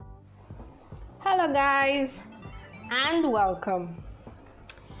Hello guys and welcome.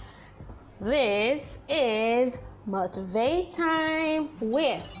 This is Motivate Time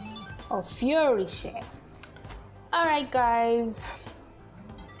with Ofiorishe. Alright guys.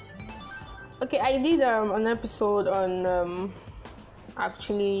 Okay, I did an episode on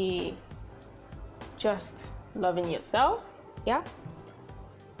actually just loving yourself. Yeah.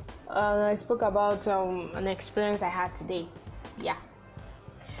 I spoke about an experience I had today. Yeah.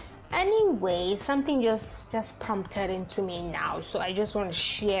 Anyway, something just prompted into me now, so I just want to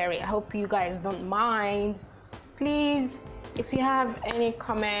share it. I hope you guys don't mind. Please, if you have any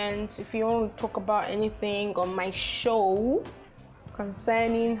comments, if you want to talk about anything on my show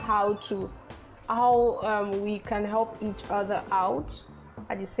concerning how we can help each other out,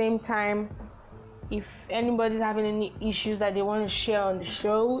 at the same time, if anybody's having any issues that they want to share on the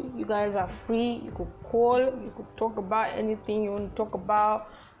show, you guys are free. You could call, you could talk about anything you want to talk about.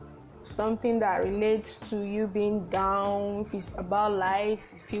 Something that relates to you being down, if it's about life,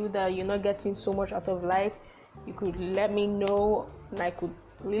 you feel that you're not getting so much out of life, you could let me know and I could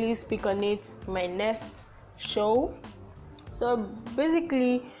really speak on it in my next show. So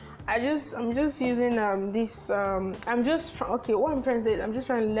basically I'm just using what I'm trying to say is I'm just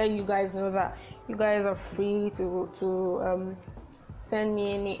trying to let you guys know that you guys are free to send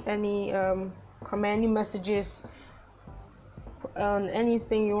me any comment, any messages on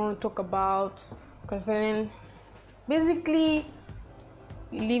anything you want to talk about concerning basically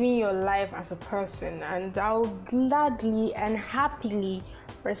living your life as a person, and I'll gladly and happily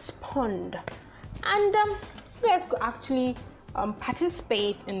respond. And you guys could actually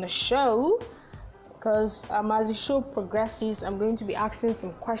participate in the show, because as the show progresses, I'm going to be asking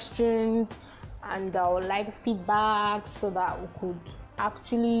some questions and I would like feedback so that we could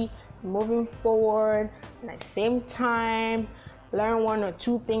actually moving forward and at the same time learn one or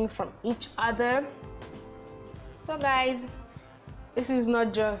two things from each other. So guys, this is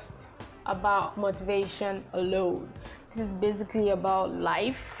not just about motivation alone. This is basically about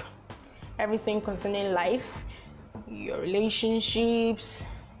life, everything concerning life, your relationships,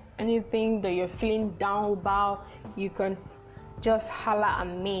 anything that you're feeling down about, you can just holler at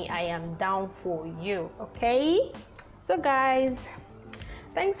me. I am down for you. Okay? So guys,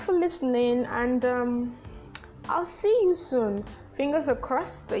 thanks for listening, and I'll see you soon. Fingers are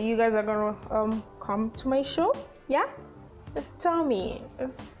crossed that you guys are gonna come to my show. Yeah? Just tell me.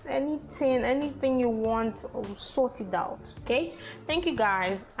 It's anything you want, I'll sort it out. Okay? Thank you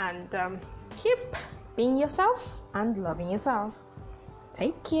guys, and keep being yourself and loving yourself.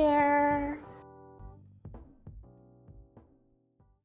 Take care.